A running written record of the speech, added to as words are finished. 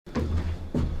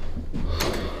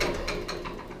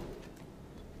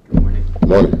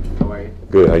morning. How are you?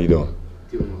 Good. How you doing?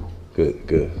 Doing well. Good.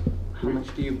 Good. How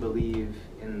much do you believe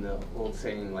in the old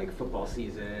saying, like, football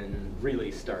season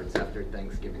really starts after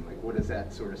Thanksgiving? Like, what does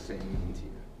that sort of saying mean to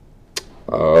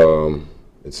you?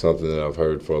 It's something that I've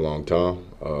heard for a long time.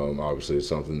 Obviously, it's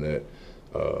something that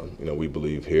we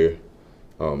believe here.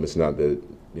 It's not that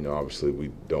obviously we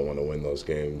don't want to win those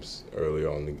games early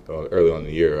on in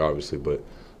the year, obviously, but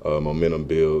momentum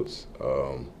builds.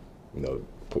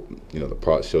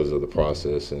 The shows of the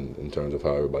process and in terms of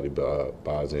how everybody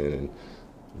buys in and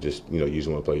just you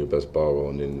usually want to play your best ball,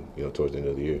 and then towards the end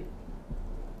of the year.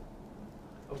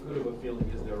 How good of a feeling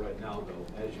is there right now, though,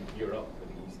 as you gear up for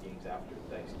the East games after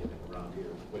Thanksgiving around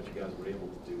here, what you guys were able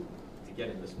to do to get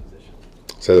in this position?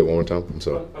 Say that one more time. I'm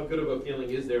sorry. How good of a feeling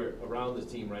is there around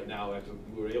this team right now after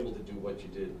you were able to do what you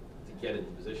did to get in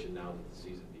the position now that the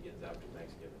season begins after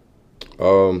Thanksgiving?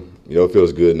 It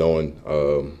feels good knowing,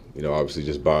 obviously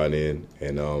just buying in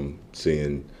and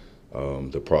seeing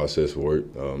the process work,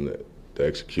 the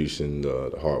execution,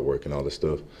 the hard work, and all this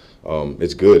stuff.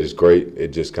 It's good. It's great. It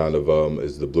just kind of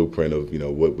is the blueprint of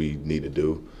what we need to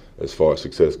do as far as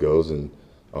success goes, and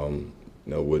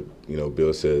what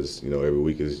Bill says every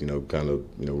week is kind of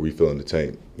refilling the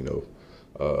tank.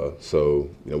 So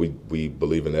we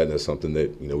believe in that, and that's something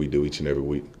that we do each and every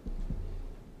week.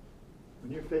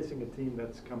 When you're facing a team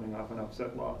that's coming off an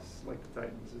upset loss like the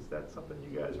Titans, is that something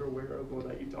you guys are aware of or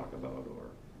that you talk about, or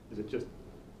is it just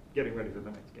getting ready for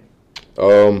the next game?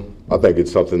 I think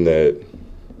it's something that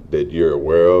you're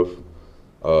aware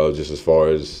of, just as far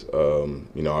as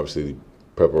obviously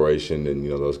preparation and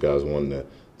those guys wanting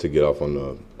to get off on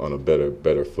a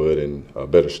better foot and a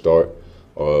better start,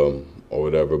 or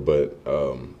whatever. But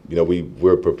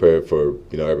we're prepared for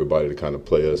everybody to kind of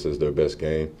play us as their best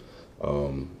game.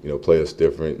 Play us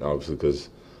different, obviously, because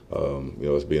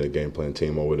us being a game plan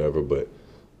team or whatever. But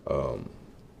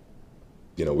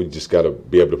we just got to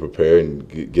be able to prepare and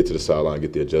get to the sideline,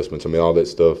 get the adjustments. I mean, all that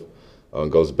stuff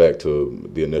goes back to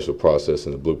the initial process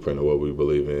and the blueprint of what we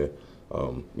believe in.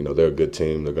 They're a good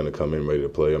team. They're going to come in ready to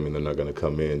play. I mean, they're not going to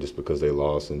come in just because they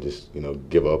lost and just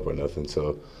give up or nothing.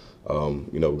 So, we're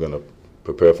going to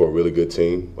prepare for a really good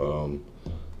team,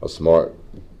 a smart,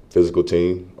 physical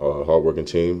team, a hardworking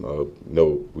team.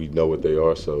 We know what they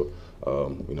are, so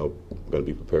we're going to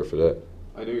be prepared for that.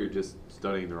 I know you're just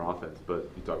studying their offense, but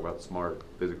you talk about smart,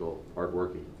 physical,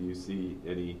 hardworking. Do you see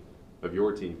any of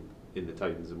your team in the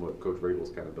Titans and what Coach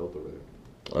Vrabel's kind of built over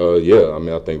there? Yeah, I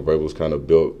mean, I think Vrabel's kind of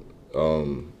built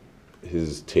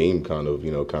his team kind of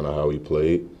how he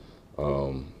played,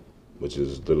 which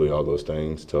is literally all those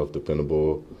things: tough,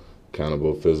 dependable,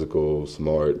 accountable, physical,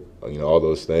 smart. All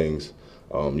those things.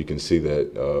 You can see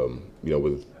that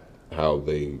with how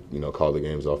they call the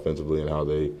games offensively and how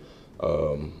they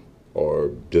are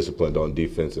disciplined on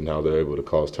defense and how they're able to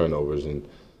cause turnovers and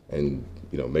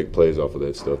make plays off of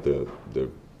that stuff. They're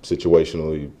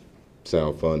situationally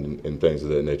sound, fun, and things of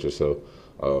that nature. So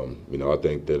I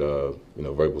think that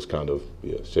Vrabel's kind of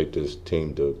shaped his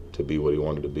team to be what he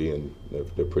wanted to be, and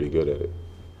they're pretty good at it.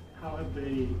 How have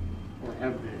they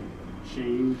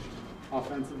changed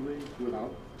offensively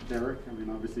without Derek? I mean,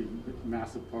 obviously, a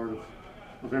massive part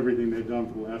of everything they've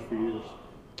done for the last few years.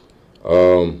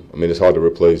 I mean, it's hard to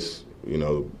replace,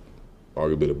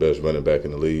 arguably the best running back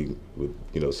in the league with,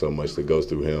 so much that goes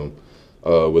through him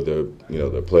with their,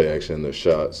 their play action, their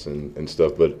shots and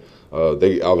stuff. But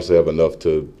they obviously have enough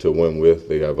to win with.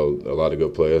 They have a lot of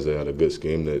good players. They had a good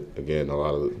scheme that, again, a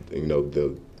lot of,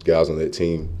 the guys on that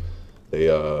team, they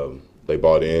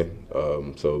bought in.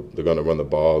 So they're going to run the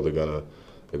ball. They're going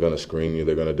to screen you.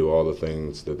 They're going to do all the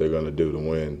things that they're going to do to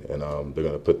win, and they're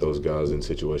going to put those guys in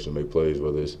situation to make plays,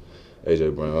 whether it's A.J.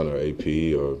 Brown or AP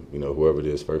or whoever it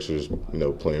is. Firkser's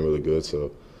playing really good,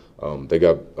 so they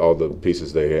got all the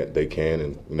pieces they can,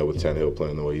 and with Tannehill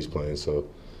playing the way he's playing, so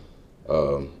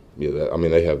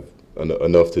they have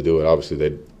enough to do it.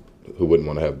 Obviously, who wouldn't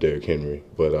want to have Derrick Henry,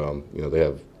 but they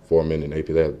have Foreman and AP.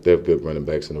 They have good running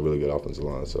backs and a really good offensive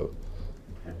line, so.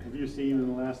 Have you seen in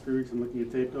the last 3 weeks and looking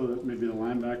at tape, though, that maybe the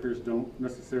linebackers don't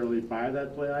necessarily buy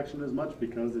that play action as much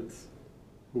because it's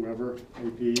whoever,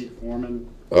 AP, Foreman?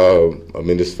 I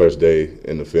mean, this is first day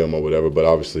in the film or whatever, but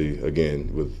obviously,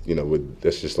 again, with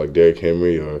that's just like Derrick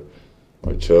Henry or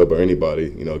Chubb or anybody,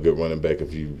 a good running back.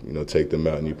 If you take them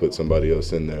out and you put somebody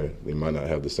else in there, they might not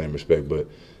have the same respect. But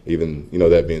even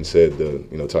that being said, the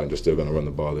Titans are still going to run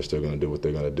the ball. They're still going to do what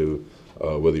they're going to do.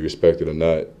 Whether you respect it or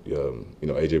not,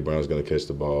 A.J. Brown's going to catch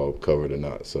the ball, cover it or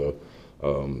not. So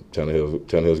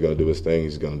Tannehill's going to do his thing.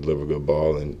 He's going to deliver a good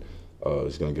ball, and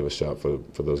he's going to give a shot for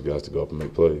those guys to go up and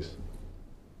make plays.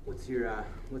 What's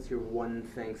your one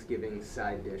Thanksgiving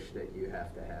side dish that you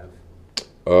have to have?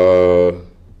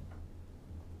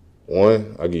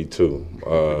 One, I give you two.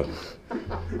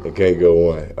 I can't go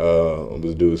one. I'm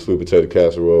gonna do sweet potato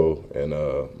casserole and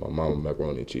my mama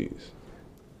macaroni and cheese.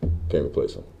 Can't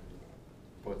replace them.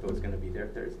 Both those gonna be there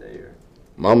Thursday, or?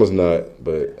 Mama's not,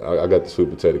 but I got the sweet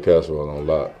potato casserole on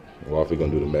lock. Waffy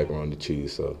gonna do the macaroni and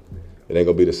cheese, so it ain't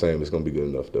gonna be the same. It's gonna be good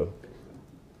enough though.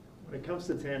 When it comes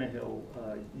to Tannehill,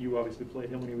 you obviously played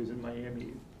him when he was in Miami.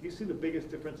 Do you see the biggest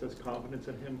difference as confidence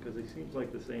in him? Because he seems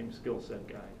like the same skill set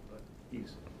guy, but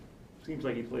seems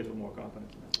like he plays with more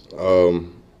confidence now.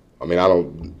 I mean, I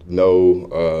don't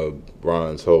know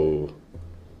Brian's whole,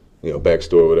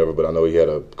 backstory or whatever, but I know he had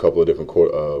a couple of different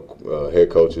head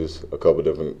coaches, a couple of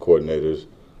different coordinators.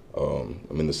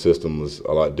 I mean, the system was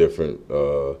a lot different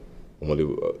what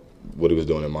he was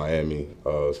doing in Miami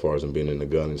as far as him being in the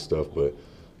gun and stuff. But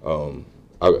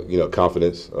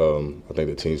confidence. I think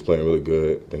the team's playing really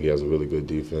good. I think he has a really good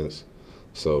defense.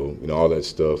 So all that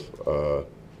stuff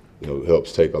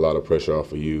helps take a lot of pressure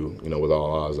off of you. With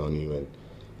all eyes on you, and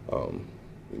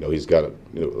he's got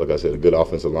like I said, a good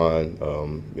offensive line.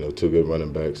 Two good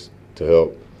running backs to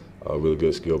help. Really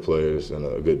good skill players and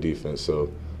a good defense.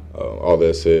 So all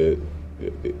that said,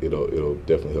 it'll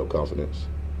definitely help confidence.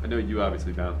 I know you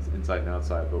obviously bounce inside and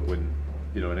outside, but when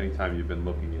at any time you've been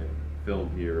looking at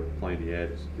film here, playing the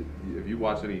edge, have you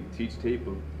watched any teach tape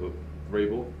of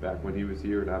Vrabel back when he was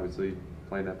here and obviously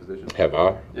playing that position? Have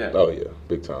I? Yeah. Oh yeah,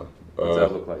 big time. What's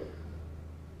that look like?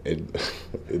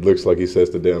 It looks like he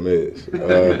sets the damn edge.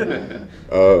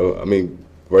 I mean,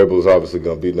 Vrabel's obviously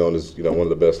going to be known as one of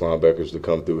the best linebackers to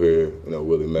come through here.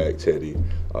 Willie Mack, Teddy.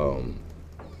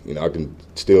 I can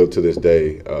still to this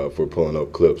day, if we're pulling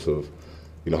up clips of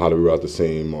how to reroute the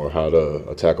seam or how to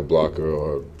attack a blocker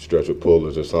or stretch with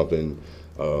pullers or something,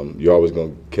 you're always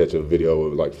going to catch a video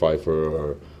of like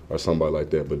Pfeiffer or somebody like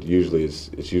that. But usually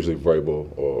it's usually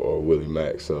Vrabel or Willie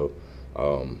Mack. So.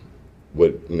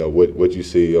 What you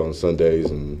see on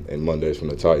Sundays and Mondays from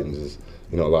the Titans is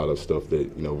a lot of stuff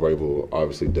that Vrabel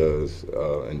obviously does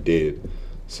and did.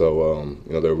 So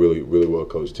they're a really well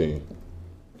coached team.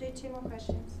 We'll do two more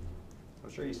questions.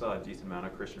 I'm sure you saw a decent amount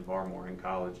of Christian Barmore in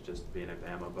college, just being at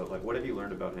Bama. But what have you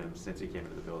learned about him since he came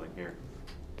into the building here?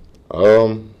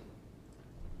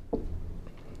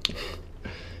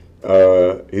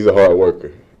 He's a hard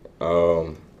worker,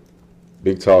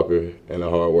 big talker and a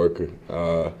hard worker.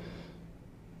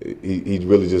 He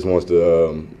really just wants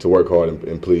to work hard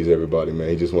and please everybody, man.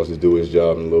 He just wants to do his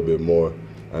job and a little bit more.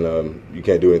 And you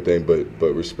can't do anything but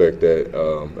respect that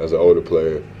as an older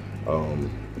player.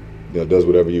 Does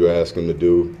whatever you ask him to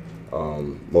do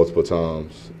multiple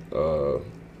times.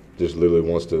 Just literally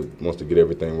wants to get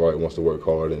everything right, wants to work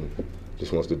hard, and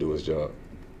just wants to do his job.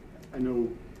 I know,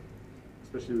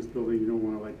 especially in this building, you don't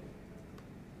want to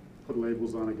put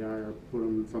labels on a guy or put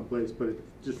him in some place, but it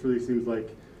just really seems like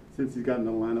since he's gotten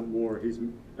the lineup more,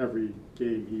 every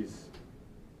game he's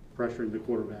pressuring the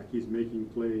quarterback. He's making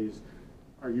plays.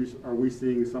 Are we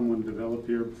seeing someone develop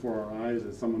here before our eyes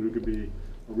as someone who could be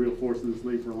a real force in this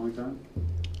league for a long time?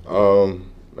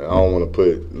 I don't want to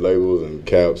put labels and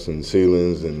caps and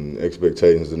ceilings and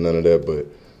expectations and none of that, but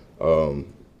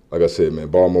like I said, man,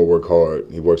 Barmore works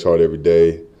hard. He works hard every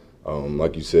day.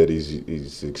 Like you said,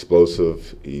 he's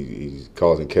explosive. He's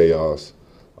causing chaos.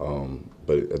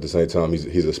 But at the same time,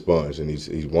 he's a sponge, and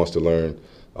he wants to learn.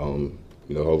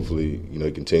 Hopefully,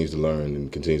 he continues to learn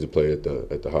and continues to play at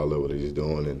the high level that he's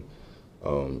doing,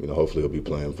 and hopefully he'll be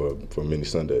playing for many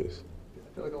Sundays.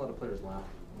 I feel like a lot of players laugh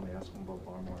when they ask him about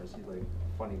Barmore. Is he like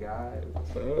a funny guy?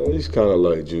 He's kind of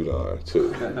like Judon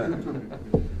too.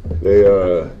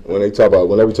 Whenever you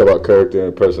talk about character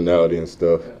and personality and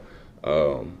stuff,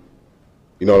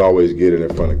 you don't always get it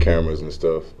in front of cameras and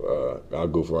stuff. I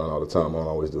goof around all the time. I don't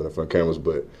always do it in front of cameras,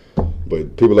 but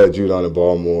people like Judon and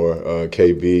Barmore,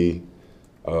 KB,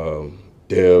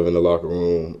 Dev in the locker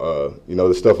room,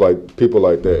 the stuff like people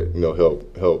like that,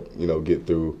 help get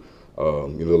through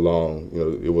the long,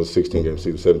 it was 16-game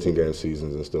season, 17-game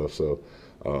seasons and stuff. So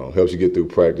helps you get through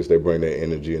practice. They bring that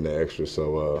energy and that extra.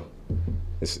 So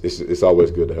it's always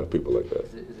good to have people like that.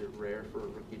 Is it rare for a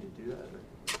rookie to do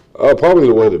that? Probably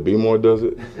the way that B-More does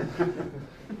it.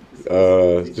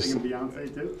 He's singing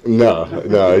Beyonce too? No,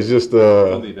 it's just.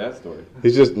 Don't need that story.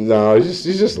 He's just loud.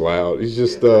 He's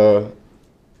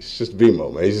just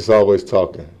B-Mo, man. He's just always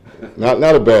talking. Not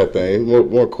a bad thing.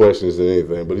 More questions than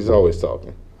anything, but he's always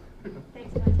talking. Thanks,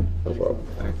 Mike. No problem.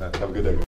 Thanks, man. Have a good day.